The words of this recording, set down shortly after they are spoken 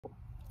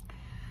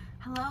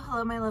Hello,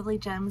 hello, my lovely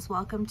gems.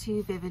 Welcome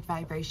to Vivid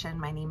Vibration.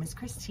 My name is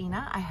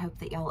Christina. I hope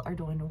that y'all are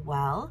doing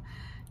well.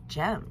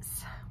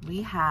 Gems,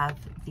 we have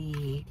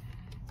the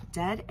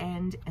Dead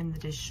End and the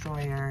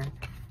Destroyer,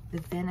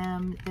 the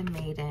Venom, the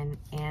Maiden,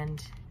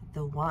 and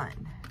the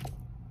One.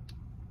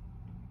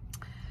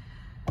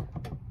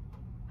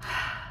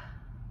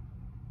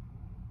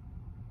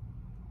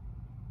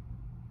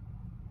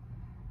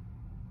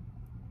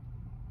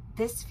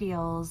 This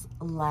feels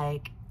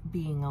like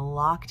being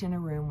locked in a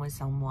room with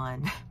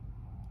someone.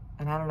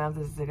 And I don't know if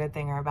this is a good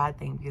thing or a bad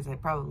thing because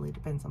it probably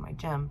depends on my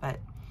gem,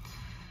 but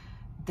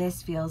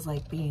this feels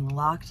like being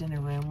locked in a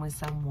room with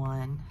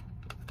someone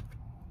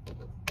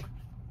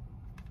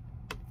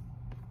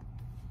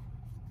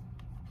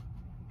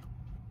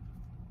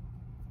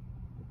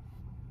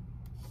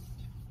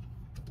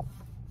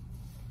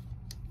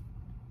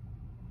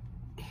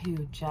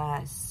who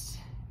just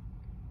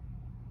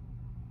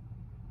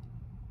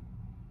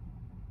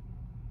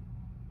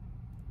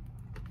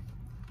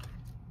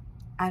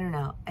I don't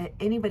know,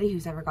 anybody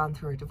who's ever gone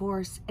through a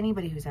divorce,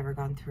 anybody who's ever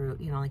gone through,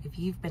 you know, like if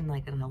you've been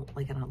like in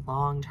a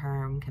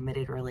long-term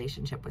committed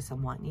relationship with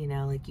someone, you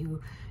know, like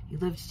you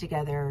lived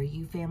together,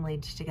 you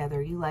familyed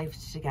together, you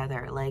lifed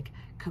together, like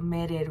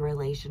committed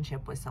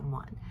relationship with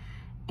someone.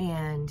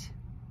 And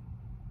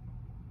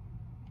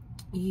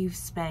you've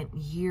spent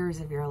years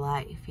of your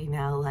life, you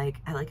know, like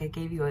I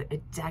gave you a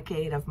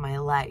decade of my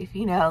life,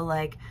 you know,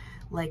 like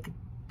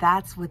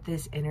that's what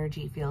this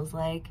energy feels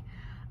like.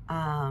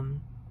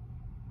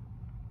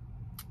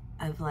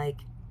 Of like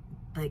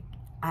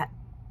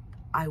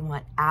I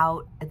want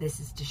out, this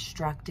is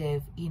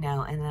destructive, you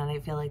know, and then I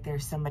feel like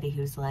there's somebody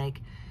who's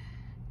like,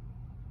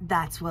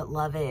 that's what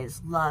love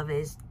is. Love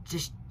is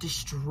just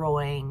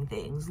destroying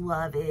things.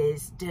 Love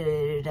is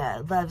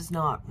love's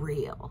not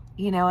real.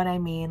 You know what I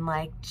mean?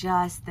 Like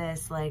just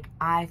this, like,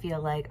 I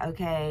feel like,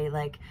 okay,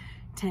 like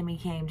Timmy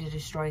came to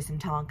destroy some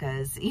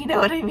Tonkas. You know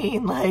what I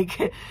mean?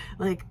 Like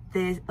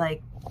this,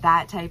 like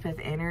that type of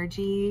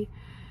energy.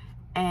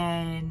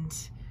 And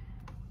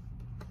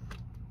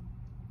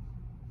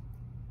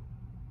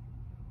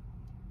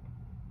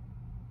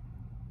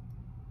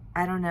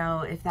I don't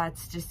know if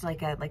that's just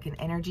like an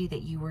energy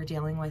that you were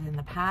dealing with in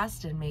the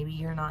past, and maybe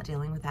you're not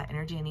dealing with that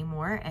energy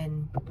anymore,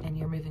 and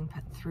you're moving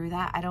through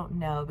that. I don't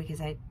know,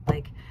 because I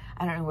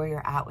don't know where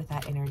you're at with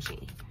that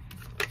energy.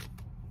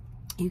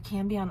 You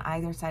can be on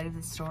either side of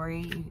the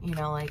story. You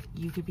know, like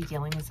you could be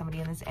dealing with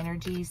somebody in this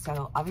energy.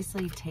 So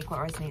obviously take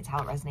what resonates, how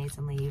it resonates,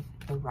 and leave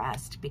the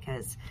rest,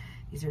 because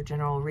these are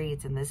general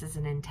reads and this is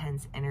an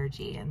intense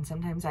energy. And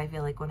sometimes I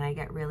feel like when I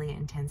get really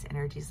intense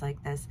energies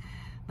like this,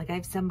 like I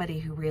have somebody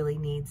who really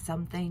needs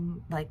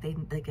something, like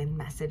a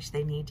message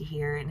they need to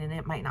hear, and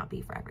it might not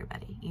be for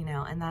everybody, you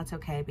know, and that's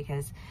okay,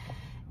 because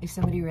if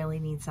somebody really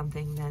needs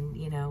something, then,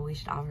 you know, we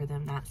should offer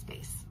them that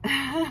space.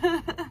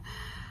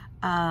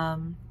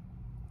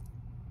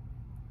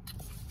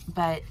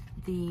 But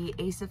the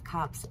Ace of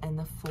Cups and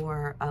the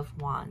Four of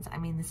Wands, I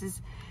mean, this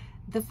is,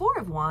 the Four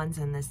of Wands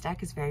in this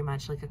deck is very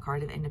much like a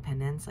card of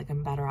independence. Like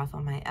I'm better off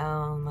on my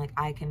own. Like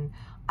I can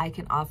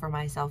offer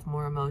myself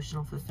more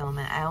emotional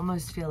fulfillment. I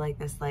almost feel like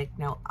this, like,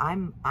 no,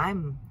 I'm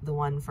the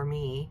one for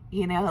me,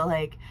 you know,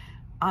 like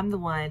I'm the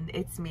one,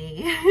 it's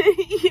me,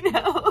 you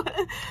know,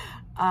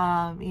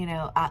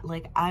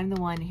 like I'm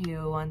the one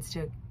who wants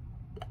to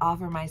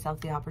offer myself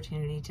the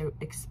opportunity to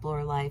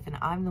explore life. And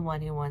I'm the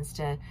one who wants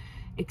to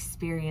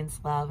experience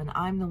love. And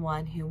I'm the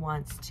one who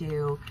wants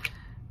to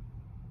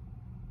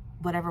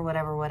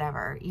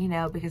whatever, you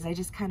know, because I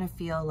just kind of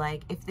feel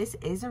like if this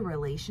is a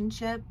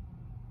relationship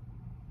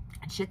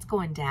and shit's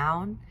going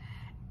down,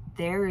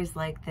 there is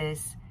like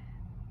this,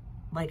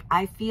 like,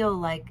 I feel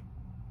like,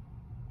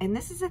 and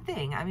this is a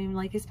thing, I mean,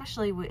 like,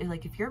 especially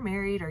like if you're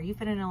married or you've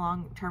been in a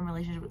long-term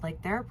relationship,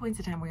 like there are points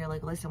in time where you're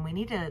like, listen, we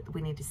need to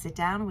sit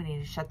down, we need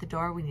to shut the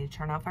door, we need to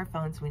turn off our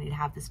phones, we need to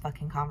have this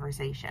fucking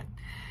conversation.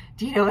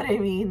 Do you know what I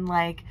mean?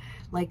 Like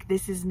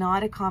this is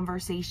not a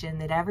conversation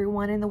that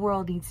everyone in the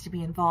world needs to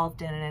be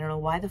involved in, and I don't know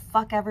why the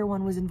fuck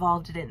everyone was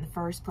involved in it in the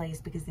first place,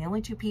 because the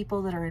only two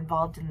people that are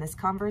involved in this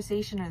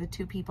conversation are the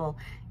two people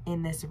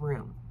in this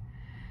room.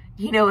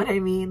 You know what I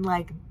mean?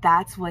 Like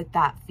that's what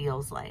that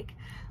feels like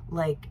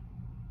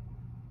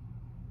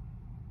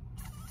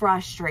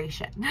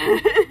frustration.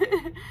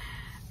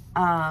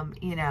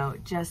 You know,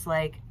 just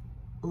like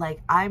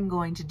I'm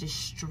going to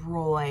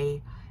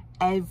destroy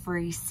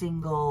every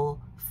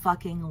single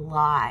fucking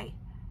lie.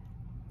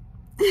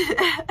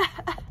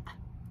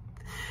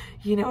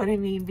 You know what I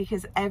mean?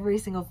 Because every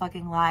single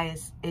fucking lie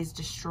is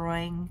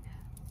destroying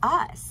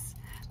us.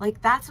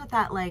 Like that's what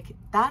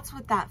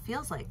that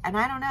feels like. And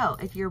I don't know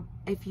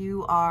if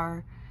you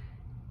are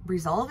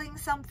resolving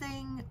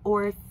something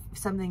or if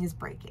something is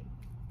breaking.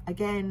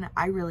 Again,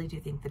 I really do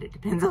think that it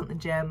depends on the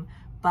gem,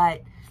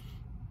 but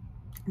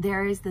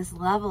there is this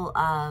level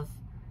of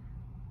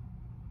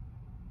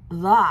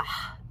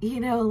you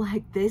know,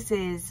 like this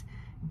is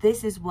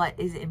what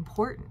is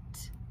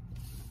important.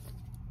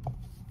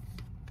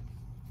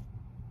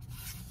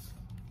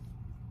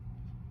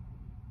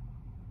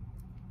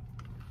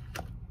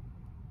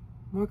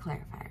 more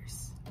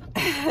clarifiers.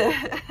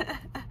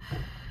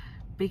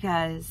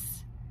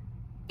 Because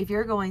if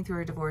you're going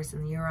through a divorce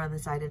and you're on the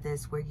side of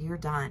this where you're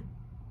done,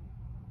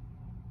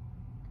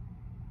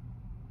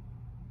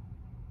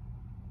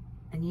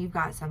 and you've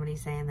got somebody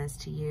saying this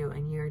to you,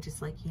 and you're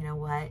just like, you know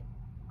what,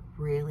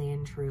 really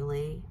and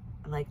truly,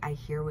 like, I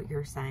hear what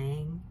you're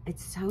saying.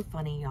 It's so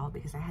funny, y'all,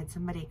 because I had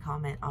somebody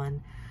comment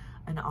on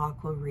an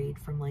Aqua read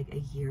from like a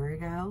year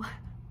ago,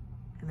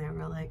 and they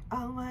were like,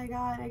 oh my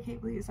God, I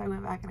can't believe this. So I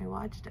went back and I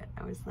watched it.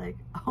 I was like,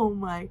 oh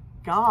my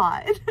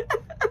God.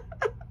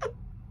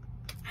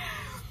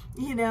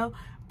 You know,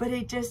 but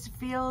it just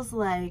feels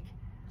like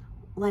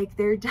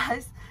there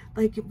does,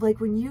 like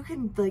when you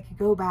can like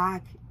go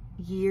back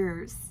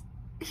years,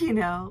 you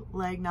know,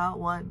 like not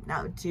one,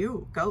 not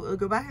two,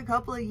 go back a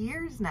couple of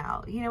years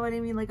now, you know what I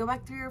mean? Like go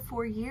back 3 or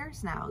 4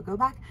 years now, go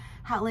back,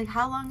 how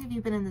long have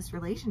you been in this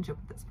relationship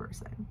with this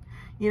person?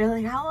 You know,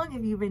 like how long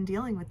have you been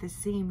dealing with this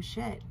same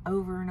shit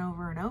over and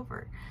over and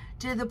over,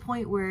 to the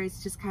point where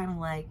it's just kind of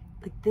like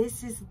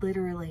this is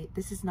literally,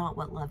 this is not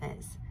what love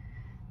is.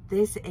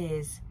 This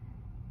is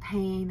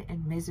pain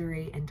and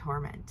misery and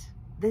torment.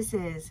 This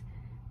is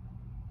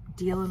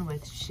dealing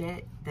with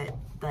shit that,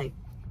 like,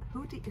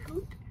 who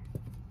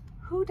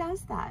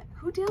does that?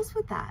 Who deals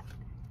with that?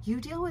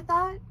 You deal with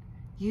that?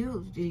 Do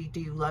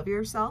you love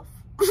yourself?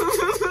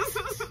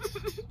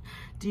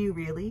 Do you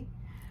really?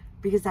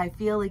 Because I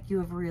feel like you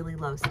have really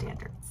low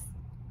standards.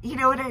 You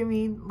know what I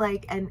mean?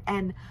 Like,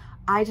 and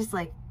I just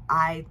like,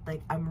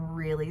 I'm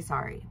really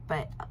sorry,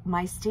 but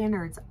my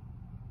standards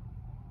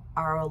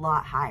are a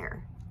lot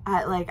higher.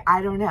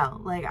 I don't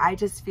know. Like, I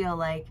just feel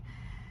like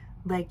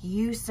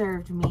you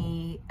served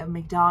me a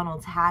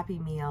McDonald's Happy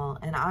Meal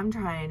and I'm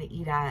trying to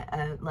eat at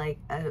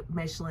a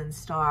Michelin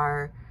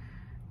star,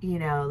 you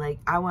know, like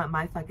I want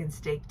my fucking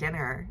steak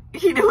dinner.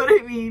 You know what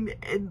I mean?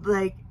 And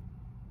like,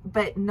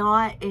 but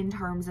not in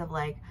terms of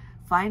like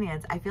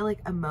finance. I feel like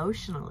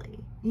emotionally,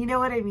 you know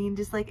what I mean?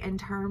 Just like in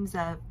terms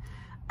of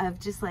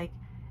just like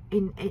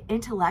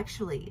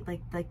intellectually,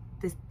 like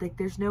this, like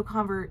there's no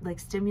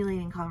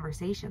stimulating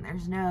conversation.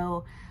 There's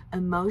no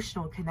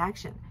emotional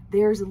connection.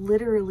 There's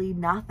literally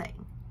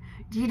nothing.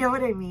 Do you know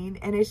what I mean?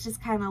 And it's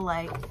just kind of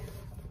like,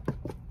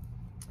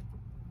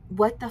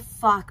 what the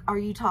fuck are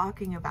you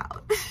talking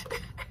about?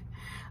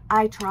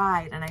 I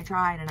tried and I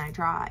tried and I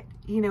tried,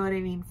 you know what I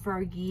mean,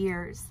 for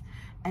years,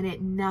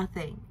 and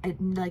nothing.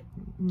 And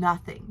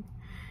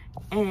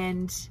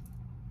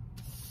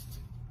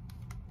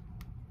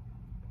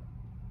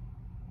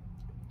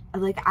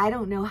like, I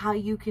don't know how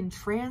you can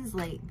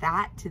translate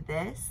that to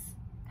this,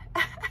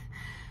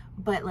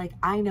 but like,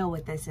 I know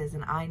what this is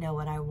and I know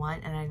what I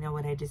want and I know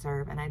what I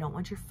deserve, and I don't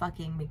want your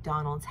fucking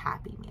McDonald's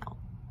Happy Meal.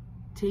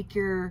 Take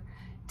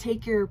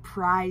your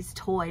prize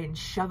toy and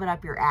shove it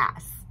up your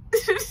ass.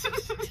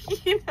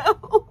 You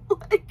know,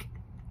 like,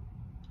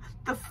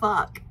 the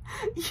fuck,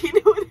 you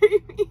know what I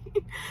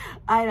mean?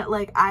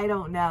 I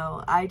don't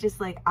know. I just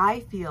like,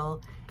 I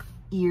feel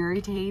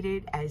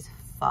irritated as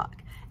fuck.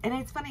 And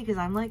it's funny because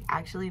I'm like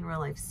actually in real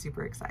life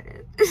super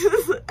excited.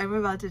 I'm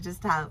about to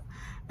just have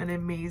an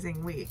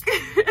amazing week.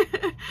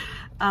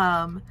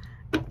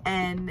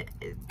 And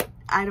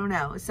I don't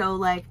know. So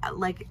like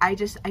I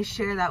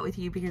share that with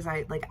you because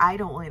I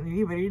don't want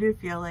anybody to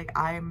feel like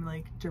I'm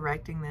like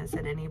directing this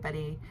at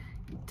anybody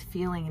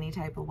feeling any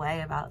type of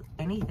way about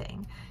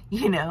anything,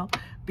 you know,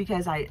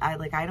 because I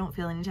don't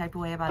feel any type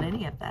of way about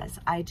any of this.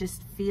 I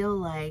just feel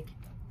like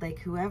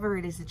whoever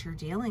it is that you're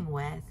dealing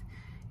with,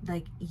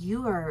 like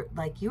you are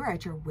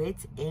at your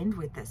wit's end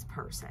with this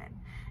person.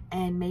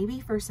 And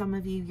maybe for some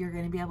of you, you're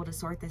going to be able to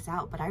sort this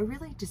out, but I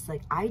really just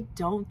I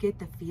don't get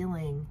the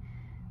feeling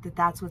that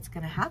that's what's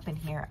going to happen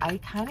here. I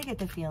kind of get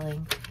the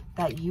feeling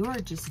that you are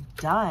just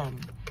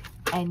done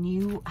and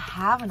you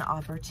have an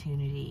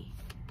opportunity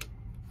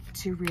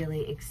to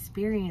really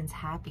experience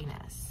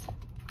happiness.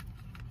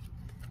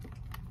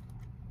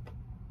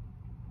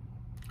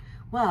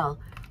 Well,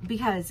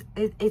 because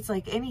it's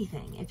like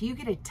anything. If you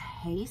get a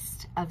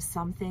taste of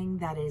something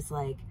that is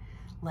like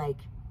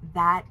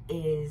that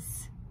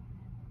is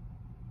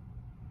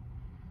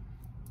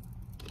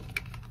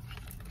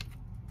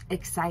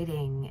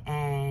exciting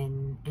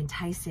and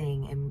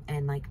enticing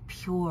and like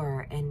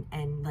pure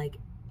and like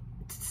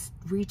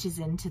reaches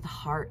into the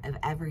heart of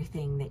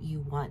everything that you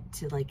want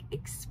to like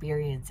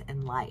experience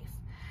in life,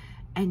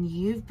 and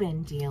you've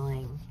been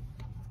dealing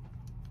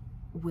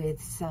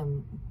with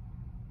some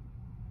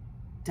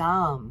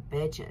dumb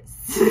bitches.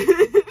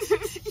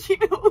 You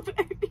know what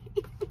I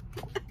mean?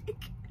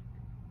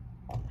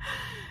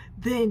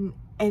 Like,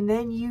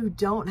 then you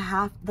don't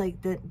have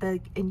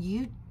and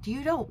you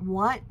don't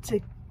want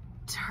to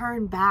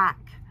turn back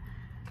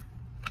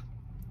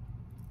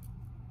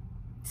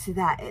to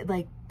that.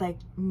 Like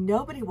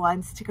nobody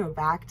wants to go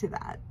back to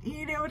that.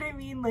 You know what I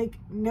mean? Like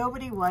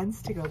nobody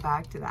wants to go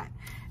back to that.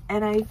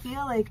 And I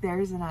feel like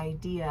there's an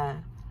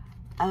idea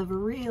of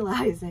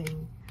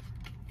realizing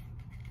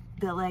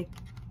that like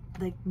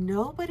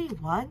nobody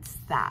wants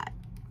that.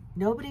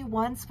 Nobody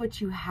wants what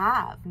you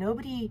have.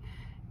 Nobody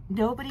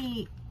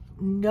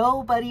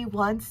nobody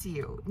wants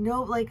you.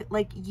 No,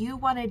 like you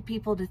wanted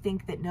people to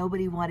think that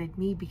nobody wanted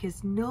me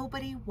because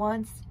nobody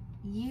wants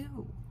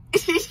you.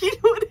 You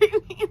know what I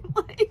mean?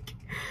 Like,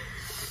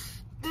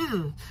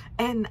 ugh.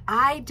 And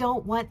I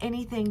don't want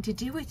anything to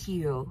do with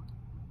you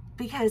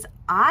because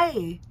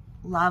I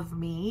love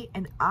me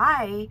and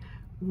I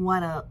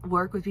want to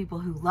work with people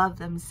who love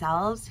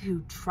themselves,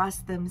 who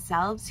trust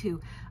themselves,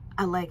 who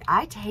like,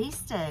 I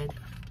tasted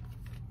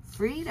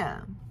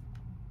freedom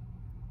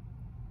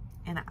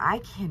and I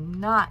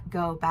cannot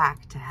go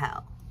back to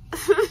hell.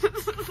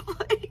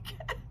 Like,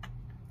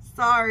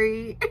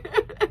 sorry.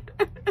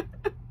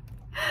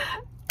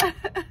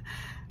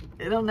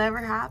 It'll never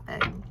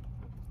happen.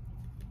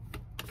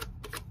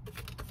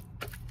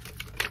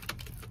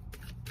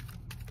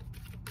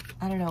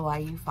 I don't know why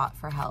you fought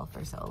for hell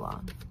for so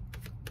long.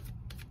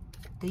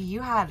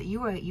 You had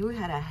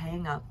a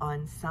hang up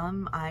on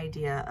some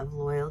idea of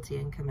loyalty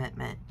and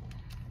commitment.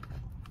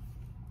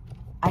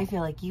 I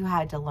feel like you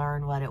had to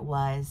learn what it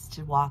was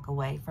to walk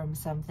away from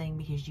something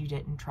because you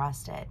didn't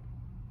trust it.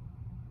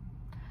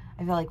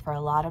 I feel like for a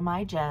lot of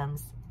my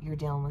gems, you're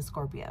dealing with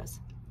Scorpios.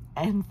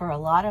 And for a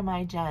lot of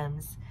my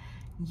gems,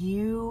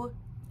 you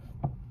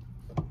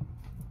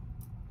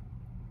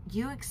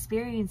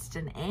experienced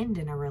an end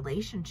in a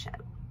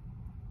relationship.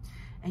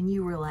 And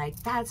you were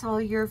like, that's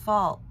all your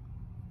fault.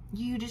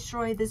 You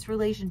destroyed this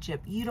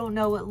relationship. You don't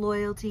know what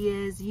loyalty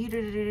is.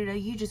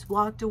 You just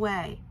walked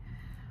away.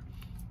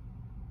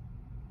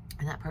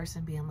 And that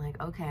person being like,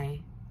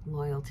 okay,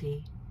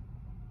 loyalty,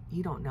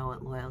 you don't know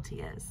what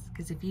loyalty is.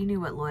 Because if you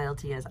knew what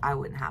loyalty is, I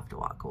wouldn't have to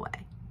walk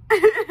away.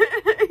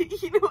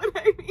 You know what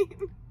I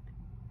mean?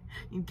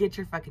 You get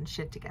your fucking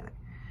shit together.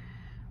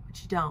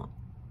 But you don't.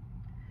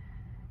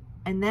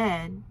 And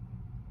then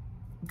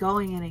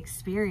going and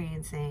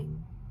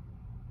experiencing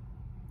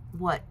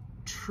what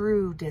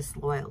true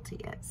disloyalty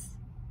is.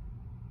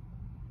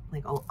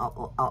 Like,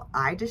 oh,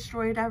 I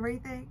destroyed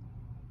everything?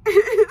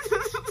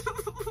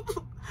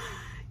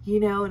 You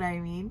know what I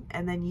mean?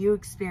 And then you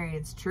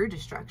experience true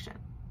destruction.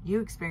 You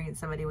experience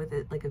somebody with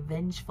like a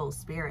vengeful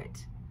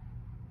spirit.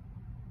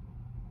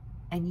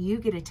 And you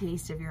get a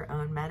taste of your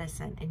own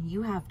medicine and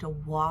you have to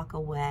walk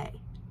away.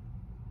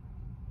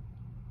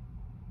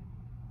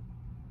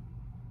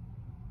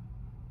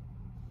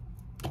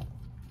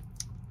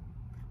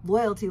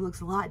 Loyalty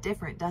looks a lot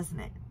different, doesn't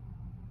it?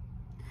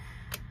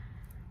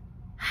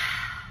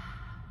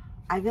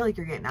 I feel like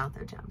you're getting out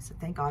there, Gems, so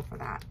thank God for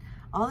that.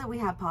 All that we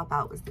had pop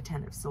out was the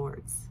 10 of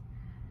Swords.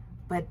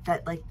 But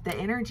that, like, the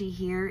energy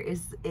here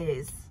is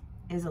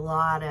a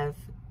lot of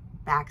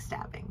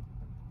backstabbing.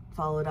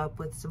 Followed up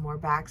with some more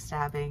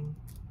backstabbing.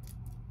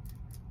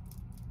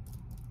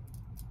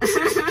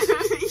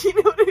 You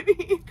know what I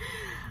mean?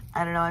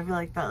 I don't know, I feel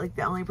like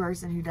the only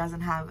person who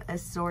doesn't have a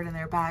sword in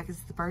their back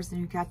is the person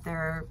who kept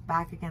their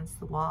back against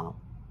the wall.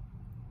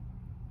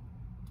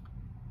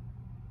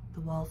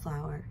 The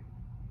wallflower.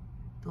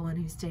 The one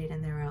who stayed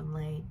in their own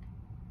lane.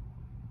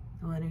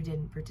 The one who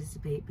didn't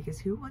participate, because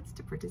who wants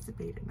to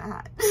participate in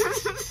that?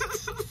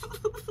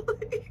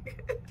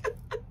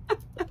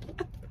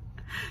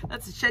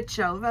 That's a shit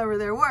show if ever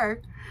there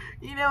were.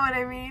 You know what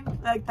I mean?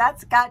 Like,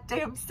 that's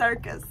goddamn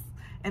circus.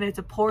 And it's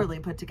a poorly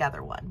put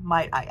together one,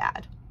 might I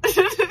add.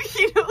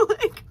 You know,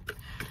 like,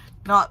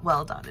 not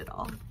well done at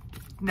all.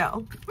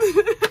 No.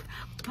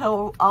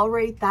 I'll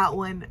rate that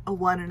one a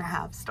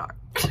 1.5 star.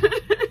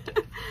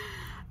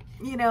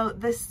 You know,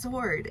 the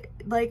sword,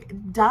 like,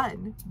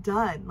 done,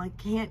 like,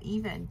 can't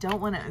even, don't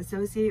want to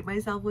associate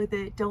myself with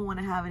it, don't want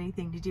to have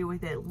anything to do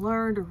with it.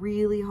 Learned a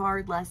really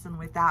hard lesson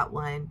with that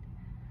one.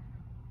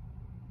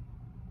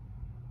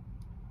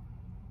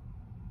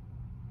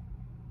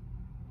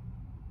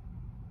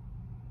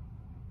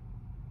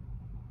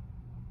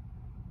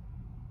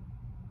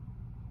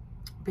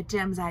 But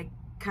Gems, I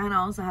kind of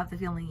also have the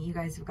feeling you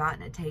guys have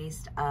gotten a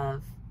taste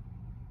of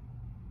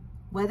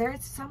whether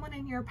it's someone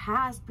in your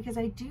past, because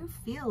I do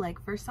feel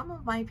like for some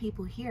of my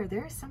people here,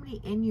 there is somebody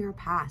in your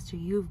past who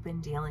you've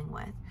been dealing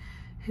with,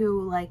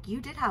 who, like,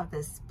 you did have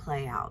this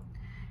play out,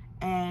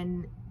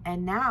 and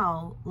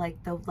now,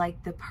 like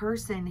the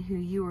person who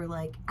you were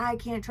like, I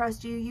can't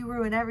trust you, you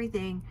ruin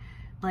everything,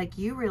 like,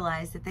 you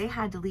realized that they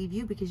had to leave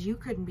you because you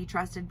couldn't be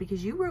trusted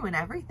because you ruin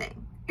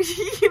everything.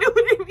 You know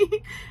what I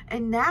mean?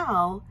 And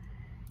now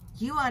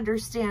you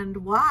understand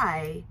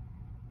why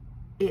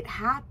it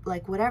happened,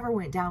 like, whatever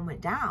went down, went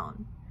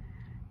down.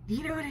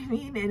 You know what I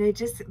mean? And it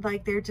just,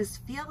 like, there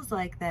just feels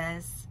like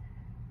this.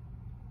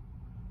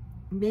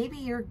 Maybe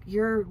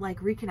you're like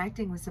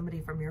reconnecting with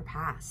somebody from your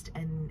past,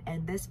 and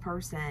this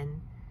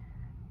person,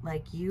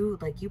 like you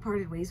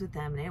parted ways with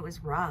them and it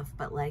was rough,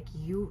 but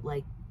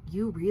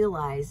you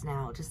realize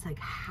now just like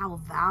how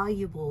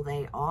valuable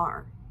they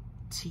are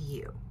to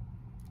you.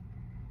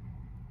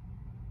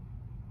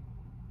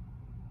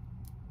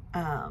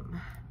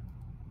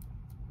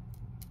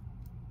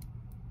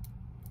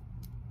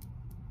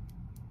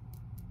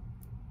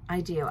 I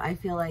do. I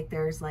feel like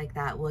there's like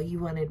that, well, you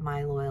wanted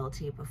my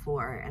loyalty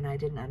before and I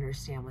didn't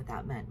understand what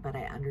that meant, but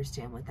I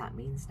understand what that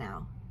means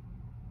now.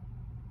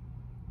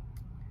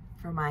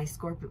 for my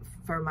Scorpio,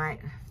 for my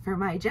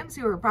gems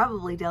who are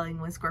probably dealing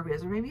with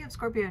Scorpios, or maybe you have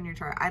Scorpio in your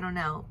chart. I don't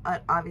know.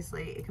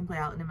 Obviously, it can play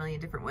out in a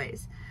million different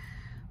ways.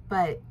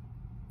 But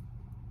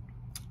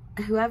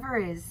whoever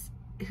is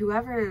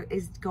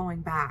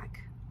going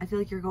back, I feel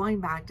like you're going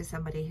back to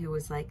somebody who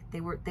was like,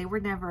 they were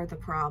never the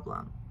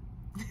problem.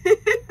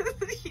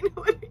 You know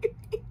what I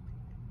mean?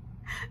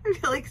 I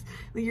feel like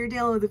you're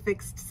dealing with a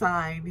fixed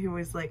sign who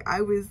was like,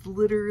 I was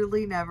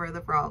literally never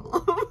the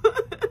problem.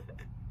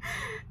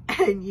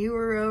 And you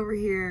were over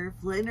here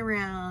flitting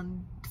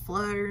around,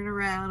 fluttering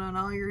around on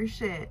all your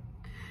shit.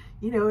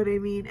 You know what I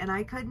mean? And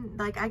I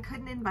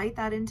couldn't invite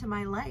that into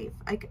my life.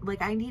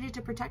 I needed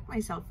to protect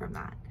myself from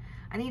that.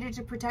 I needed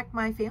to protect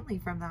my family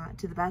from that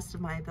to the best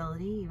of my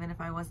ability, even if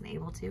I wasn't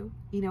able to.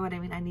 You know what I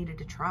mean? I needed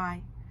to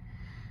try.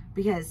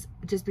 Because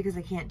just because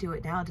I can't do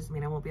it now doesn't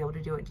mean I won't be able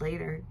to do it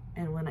later.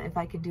 And if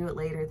I can do it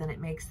later, then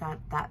it makes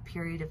that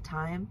period of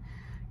time,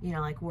 you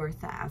know, like worth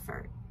the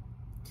effort.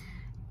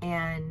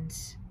 And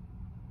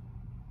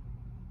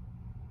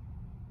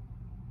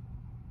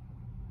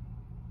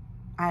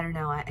I don't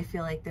know, I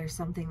feel like there's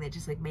something that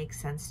just like makes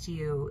sense to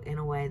you in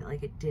a way that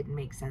like it didn't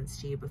make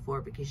sense to you before,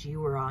 because you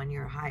were on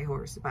your high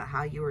horse about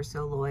how you were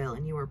so loyal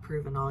and you were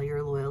proving all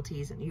your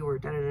loyalties and you were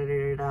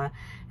da-da-da-da-da-da,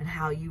 and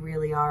how you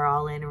really are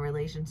all in a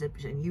relationship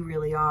and you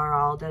really are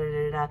all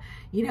da-da-da-da-da,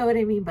 you know what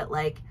I mean? But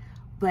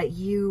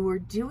you were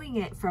doing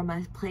it from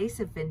a place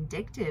of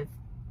vindictive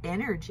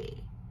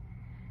energy.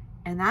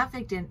 And that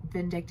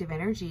vindictive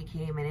energy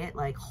came and it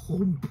like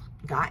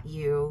got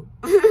you.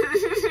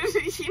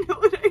 You know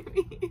what I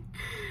mean?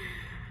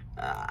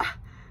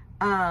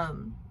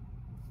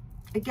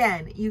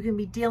 Again, you can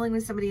be dealing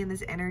with somebody in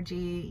this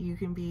energy. You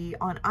can be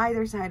on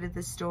either side of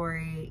the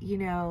story, you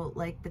know,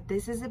 like, but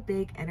this is a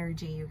big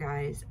energy, you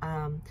guys.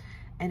 And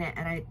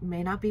it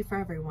may not be for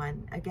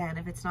everyone. Again,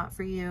 if it's not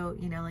for you,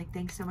 you know, like,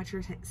 thanks so much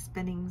for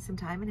spending some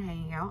time and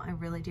hanging out. I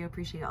really do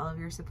appreciate all of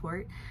your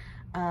support.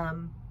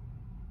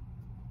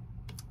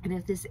 And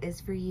if this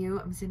is for you,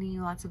 I'm sending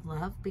you lots of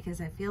love,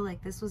 because I feel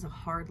like this was a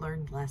hard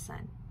learned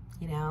lesson,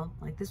 you know,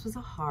 like this was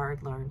a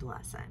hard learned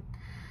lesson.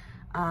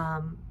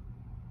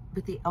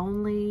 But the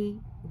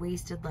only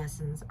wasted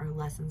lessons are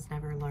lessons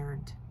never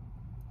learned,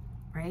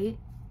 right?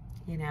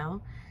 You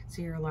know,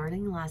 so you're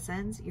learning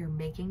lessons, you're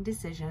making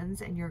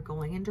decisions, and you're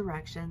going in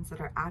directions that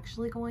are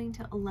actually going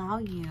to allow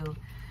you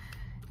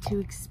to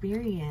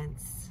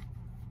experience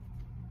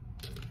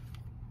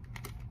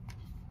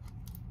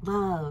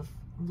love,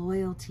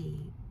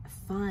 loyalty,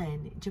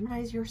 fun.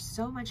 Geminis, you're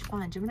so much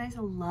fun. Geminis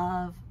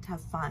love to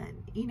have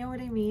fun. You know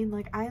what I mean?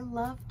 Like, I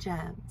love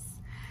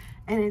gems.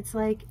 And it's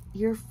like,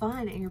 you're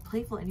fun and you're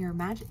playful and you're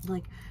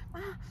like,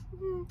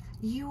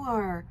 you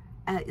are,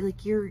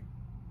 like, you're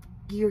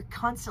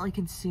constantly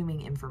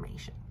consuming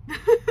information.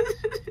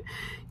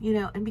 You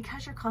know, and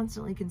because you're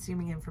constantly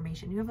consuming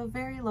information, you have a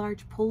very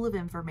large pool of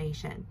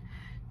information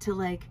to,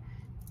 like,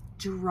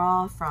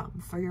 draw from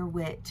for your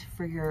wit,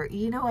 for your,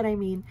 you know what I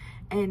mean?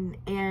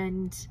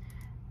 And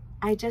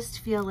I just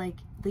feel like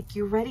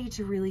you're ready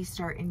to really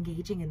start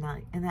engaging in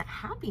that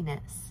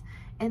happiness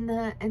and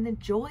the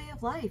joy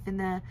of life and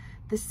the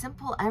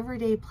simple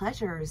everyday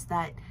pleasures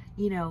that,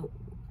 you know,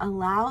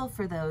 allow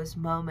for those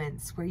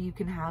moments where you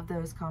can have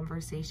those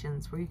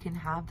conversations, where you can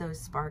have those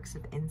sparks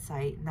of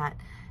insight, and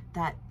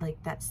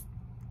that's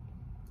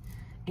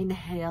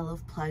inhale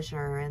of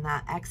pleasure and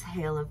that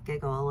exhale of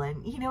giggle,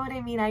 and you know what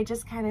I mean? I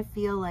just kind of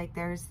feel like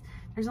there's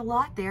a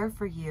lot there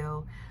for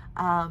you.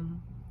 I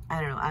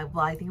don't know.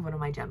 I think of one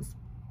of my gems,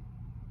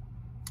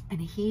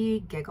 and he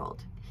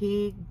giggled.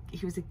 He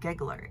was a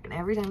giggler, and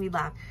every time he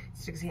laughed,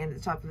 he stuck his hand at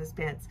the top of his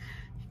pants,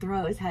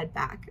 throw his head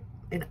back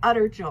in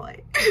utter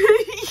joy,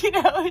 you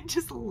know, and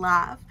just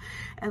laugh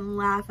and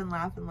laugh and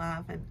laugh and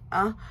laugh, and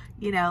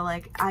you know,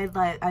 like I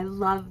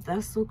love,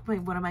 that's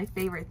one of my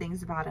favorite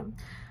things about him.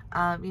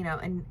 You know,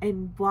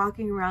 and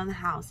walking around the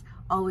house,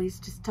 always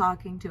just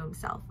talking to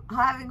himself,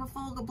 having a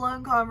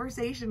full-blown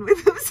conversation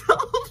with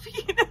himself,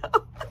 you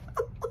know,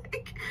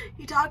 like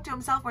he talked to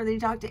himself more than he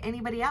talked to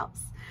anybody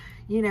else,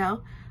 you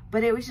know.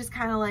 But it was just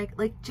kind of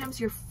like Gems,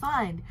 you're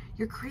fun,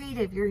 you're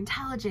creative, you're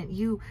intelligent,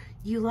 you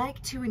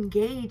like to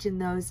engage in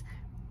those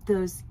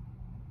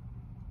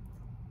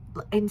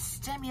in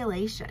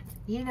stimulation,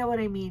 you know what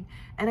I mean?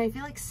 And I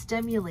feel like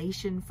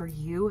stimulation for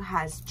you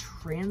has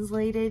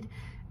translated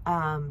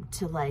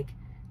to like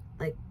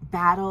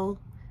battle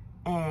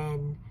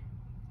and,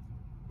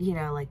 you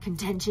know, like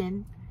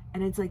contention,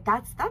 and it's like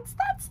that's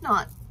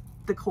not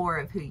the core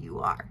of who you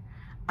are.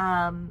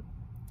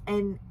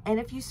 And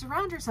if you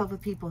surround yourself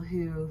with people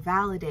who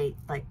validate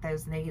like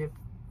those negative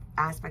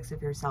aspects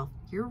of yourself,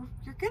 you're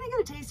gonna get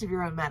a taste of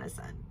your own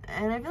medicine.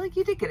 And I feel like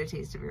you did get a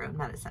taste of your own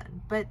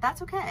medicine, but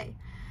that's okay.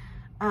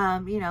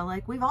 You know,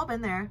 like, we've all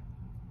been there.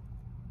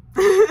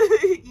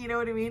 You know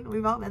what I mean?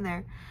 We've all been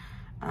there.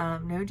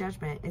 No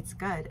judgment. It's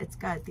good. It's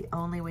good. The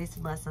only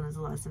wasted lesson is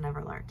a lesson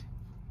never learned.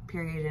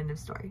 Period. End of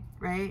story.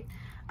 Right?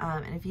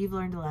 And if you've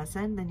learned a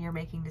lesson, then you're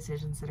making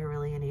decisions that are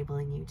really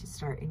enabling you to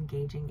start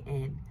engaging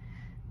in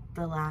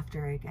the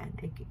laughter again,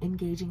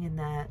 engaging in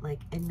the,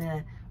 like, in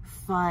the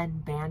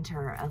fun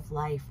banter of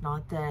life,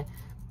 not the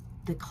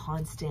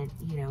constant,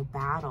 you know,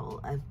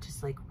 battle of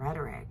just like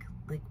rhetoric.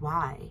 Like,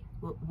 why?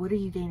 What are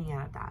you gaining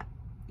out of that?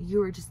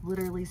 You are just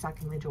literally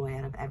sucking the joy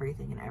out of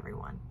everything and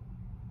everyone.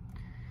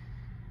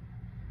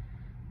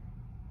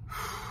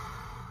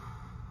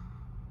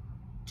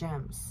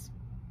 Gems.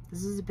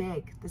 This is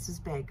big. This is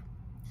big.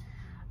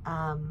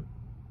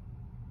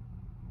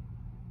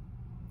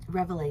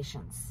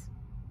 Revelations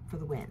for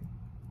the win.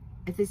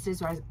 If this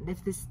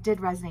did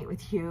resonate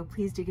with you,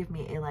 please do give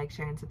me a like,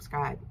 share, and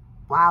subscribe.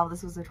 Wow,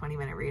 this was a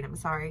 20-minute read. I'm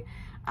sorry.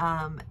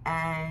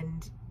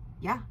 And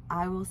yeah,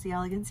 I will see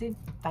y'all again soon.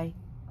 Bye.